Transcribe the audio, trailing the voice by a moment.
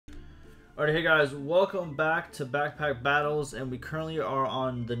Alright, hey guys, welcome back to Backpack Battles, and we currently are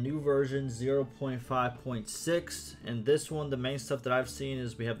on the new version 0.5.6. and this one, the main stuff that I've seen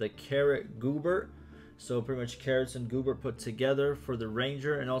is we have the carrot Goobert, so pretty much carrots and Goobert put together for the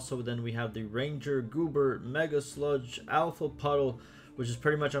Ranger, and also then we have the Ranger Goobert Mega Sludge Alpha Puddle, which is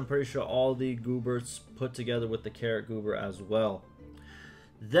pretty much, I'm pretty sure, all the Gooberts put together with the carrot Goobert as well.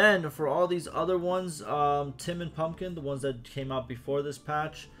 Then for all these other ones, Tim and Pumpkin, the ones that came out before this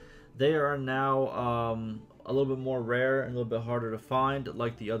patch, they are now a little bit more rare and a little bit harder to find,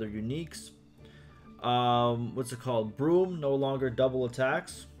 like the other uniques. What's it called? Broom, no longer double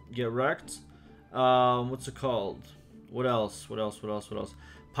attacks. Get wrecked. What's it called? What else?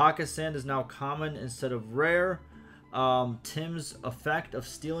 Pocket Sand is now common instead of rare. Tim's effect of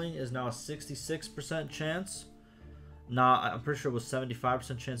stealing is now a 66% chance. I'm pretty sure it was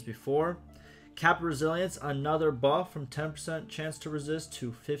 75% chance before. Cap Resilience, another buff from 10% chance to resist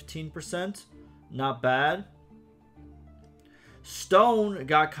to 15%. Not bad. Stone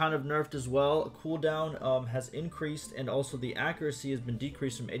got kind of nerfed as well. Cooldown has increased, and also the accuracy has been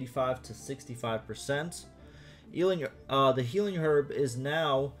decreased from 85 to 65%. The Healing Herb is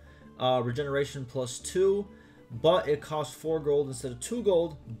now regeneration +2, but it costs 4 gold instead of 2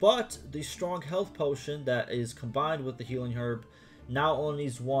 gold. But the Strong Health Potion that is combined with the Healing Herb now only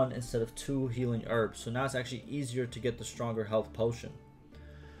needs 1 instead of 2 healing herbs. So now it's actually easier to get the stronger health potion.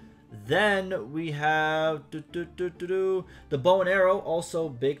 Then we have the bow and arrow, also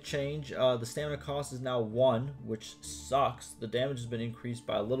big change. The stamina cost is now 1, which sucks. The damage has been increased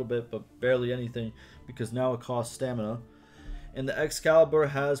by a little bit, but barely anything, because now it costs stamina. And the Excalibur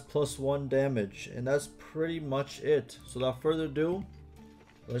has +1 damage, and that's pretty much it. So without further ado,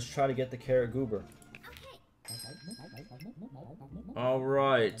 let's try to get the carrot Goobert.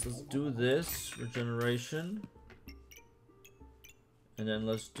 Alright, let's do this. Regeneration. And then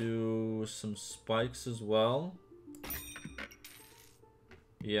let's do some spikes as well.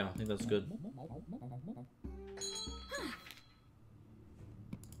 Yeah, I think that's good.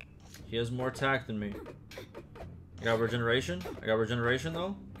 He has more attack than me. I got regeneration. I got regeneration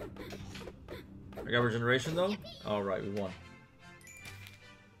though. Alright, we won.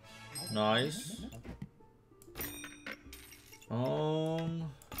 Nice.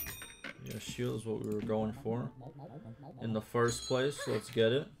 Yeah, shield is what we were going for in the first place, so let's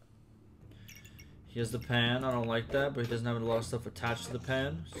get it. He has the pan, I don't like that, but he doesn't have a lot of stuff attached to the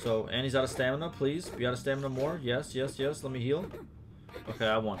pan. So, and he's out of stamina, please. Be out of stamina more. Yes, let me heal. Okay,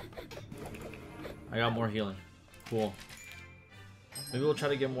 I won. I got more healing. Cool. Maybe we'll try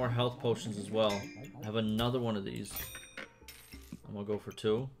to get more health potions as well. I have another one of these. I'm gonna go for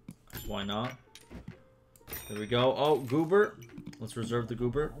 2, because why not? There we go. Oh, Goobert. Let's reserve the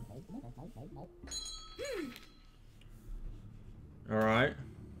Goobert. Alright.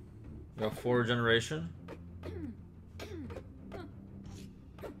 Got 4 regeneration.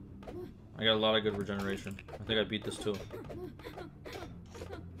 I got a lot of good regeneration. I think I beat this too.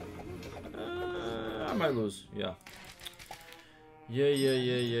 I might lose. Yeah.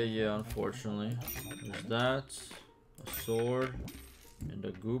 Yeah. Unfortunately. There's that. A sword. And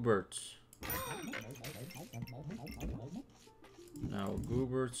a Goobert. Now,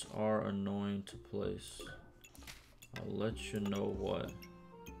 Gooberts are annoying to place. I'll let you know what.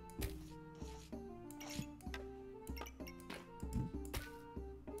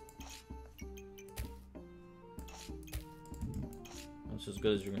 That's as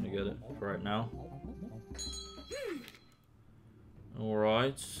good as you're gonna get it for right now.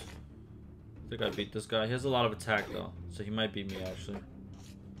 Alright. I think I beat this guy. He has a lot of attack though, so he might beat me actually.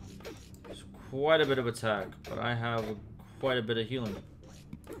 It's quite a bit of attack, but I have quite a bit of healing.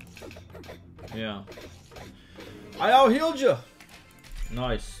 Yeah. I out-healed you!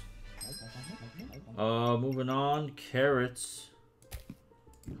 Nice. Moving on. Carrots.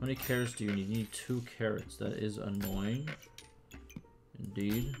 How many carrots do you need? You need 2 carrots. That is annoying.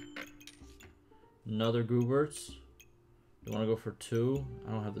 Indeed. Another Gooberts. You want to go for 2?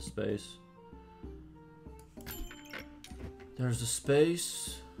 I don't have the space. There's the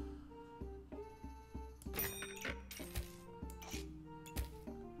space.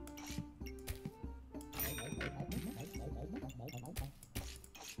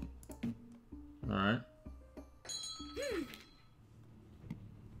 Alright.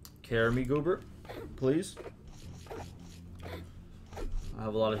 Carry me, Goobert, please. I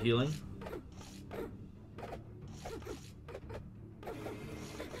have a lot of healing.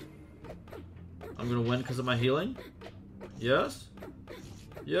 I'm gonna win because of my healing. Yes?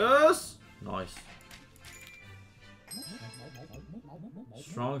 Yes! Nice.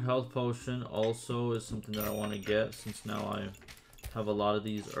 Strong health potion also is something that I want to get, since now I have a lot of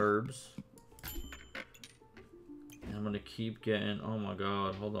these herbs. And I'm gonna keep getting, oh my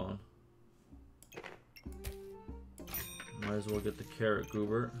god, hold on. Might as well get the carrot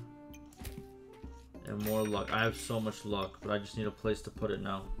Goobert. And more luck. I have so much luck, but I just need a place to put it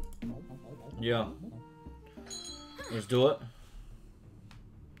now. Yeah. Let's do it.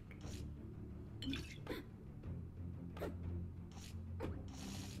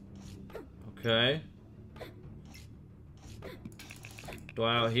 Okay. Do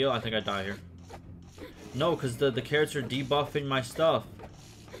I out heal? I think I die here. No, because the carrots are debuffing my stuff.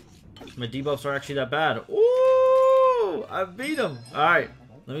 My debuffs aren't actually that bad. Ooh! I beat him! Alright,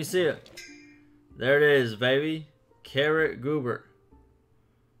 let me see it. There it is, baby. Carrot Goobert.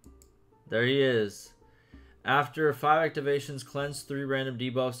 There he is. After 5 activations, cleanse 3 random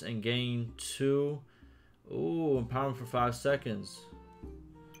debuffs and gain 2. Ooh, empowerment for 5 seconds.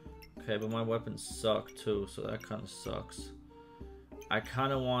 Okay, but my weapons suck too, so that kind of sucks. I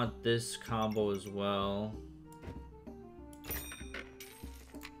kind of want this combo as well.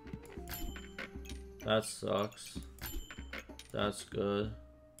 That sucks. That's good.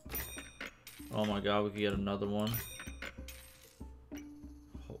 Oh my god, we could get another one.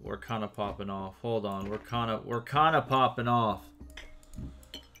 We're kind of popping off. Hold on, we're kind of popping off.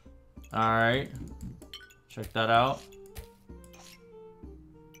 All right, check that out.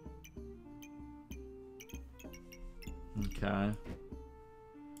 Okay. I'm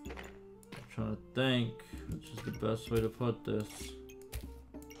trying to think which is the best way to put this.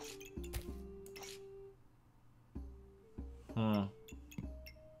 Huh.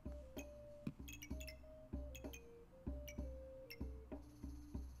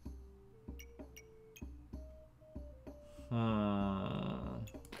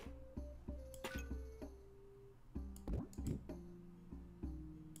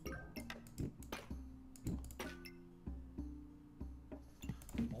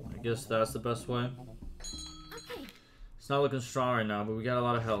 I guess that's the best way. It's not looking strong right now, but we got a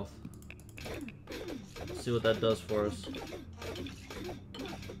lot of health. Let's see what that does for us.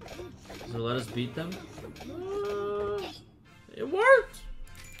 Does it let us beat them? It worked!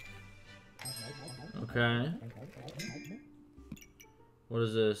 Okay. What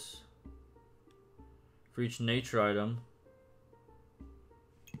is this? For each nature item.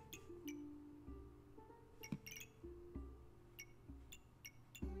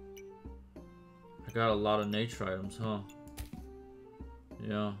 I got a lot of nature items, huh?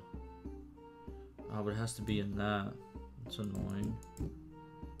 Yeah. Oh, but it has to be in that. That's annoying.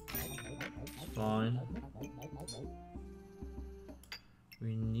 It's fine.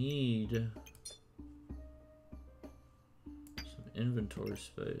 We need some inventory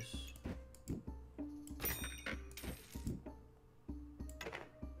space.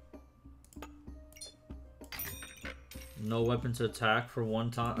 No weapon to attack for one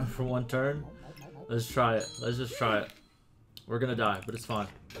time for one turn. Let's try it. Let's just try it. We're gonna die, but it's fine.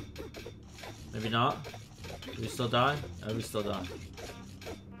 Maybe not. Do we still die? No, we still die.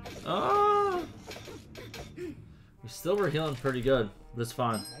 Ah! We still were healing pretty good, but it's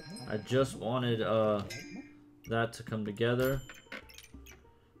fine. I just wanted that to come together.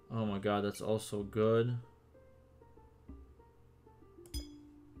 Oh my god, that's also good.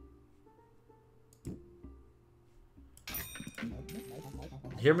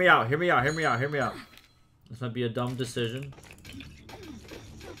 Hear me out, hear me out, hear me out, hear me out. This might be a dumb decision.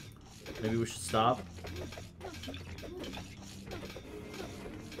 Maybe we should stop.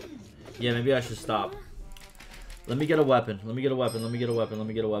 Yeah, maybe I should stop. Let me get a weapon. Let me get a weapon. Let me get a weapon. Let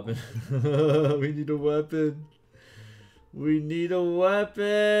me get a weapon. We need a weapon. We need a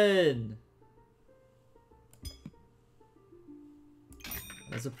weapon.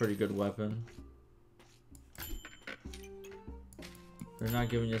 That's a pretty good weapon. They're not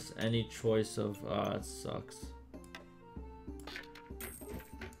giving us any choice of, it sucks.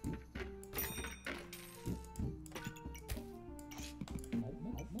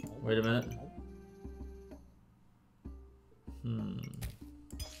 Wait a minute.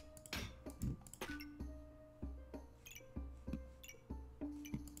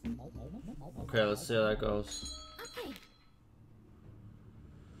 Okay, let's see how that goes.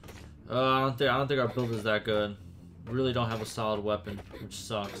 I don't think our build is that good. Really don't have a solid weapon, which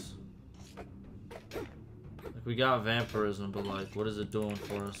sucks. Like, we got vampirism, but like, what is it doing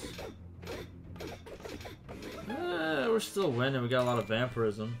for us? We're still winning. We got a lot of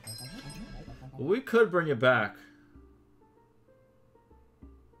vampirism. But we could bring it back.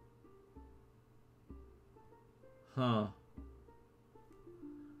 Huh.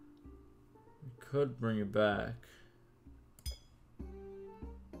 We could bring it back.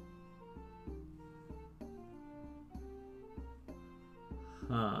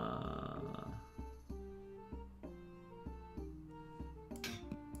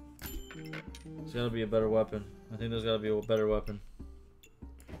 There's gotta be a better weapon. I think there's gotta be a better weapon.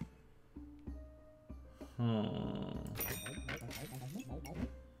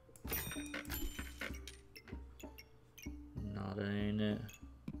 Not ain't it.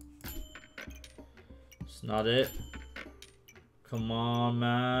 It's not it. Come on,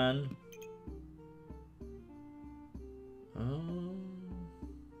 man.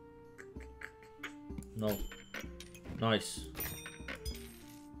 No. Nice.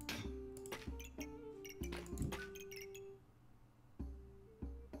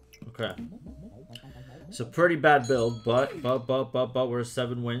 Okay. It's a pretty bad build, but we're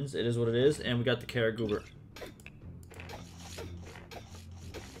 7 wins. It is what it is, and we got the carrot goober.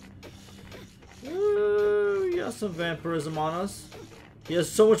 Ooh, he got some vampirism on us. He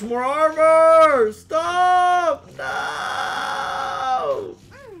has so much more armor! Stop! No!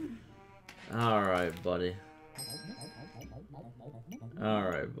 Alright, buddy.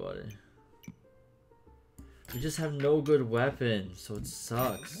 Alright, buddy. We just have no good weapons, so it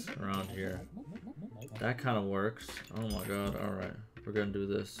sucks around here. That kind of works. Oh my god, alright. We're gonna do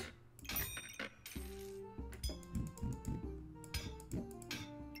this.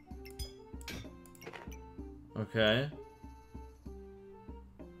 Okay.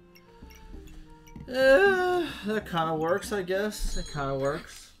 That kind of works, I guess. It kind of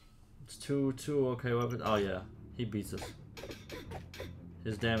works. It's two okay weapons. Oh yeah, he beats us.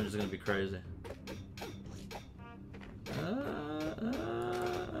 His damage is gonna be crazy.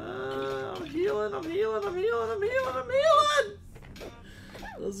 I'm healing.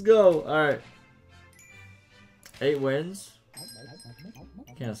 Let's go. All right. 8 wins.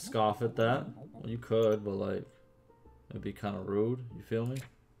 Can't scoff at that. Well, you could, but like, it'd be kind of rude. You feel me?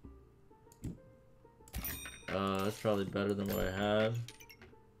 That's probably better than what I had.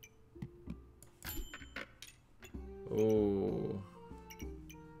 Oh.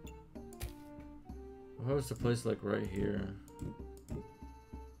 What was the place like right here?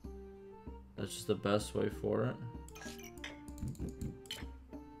 That's just the best way for it.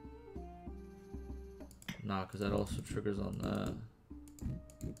 Nah, because that also triggers on that.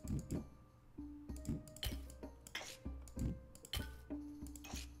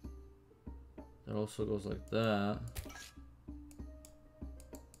 That also goes like that.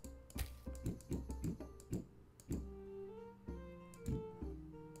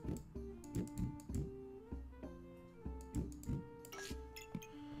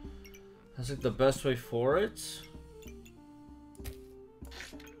 That's like the best way for it.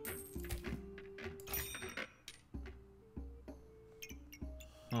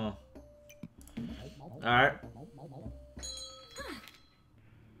 Huh. Alright.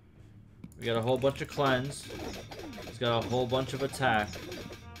 We got a whole bunch of cleanse. He's got a whole bunch of attack.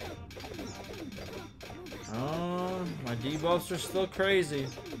 Oh, my debuffs are still crazy.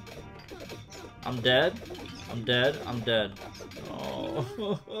 I'm dead. I'm dead. I'm dead. Oh.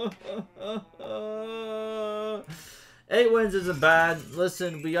 8 wins isn't bad.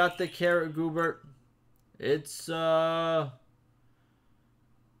 Listen, we got the carrot goobert. It's alright.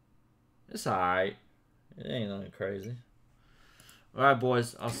 It ain't nothing crazy. Alright,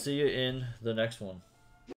 boys. I'll see you in the next one.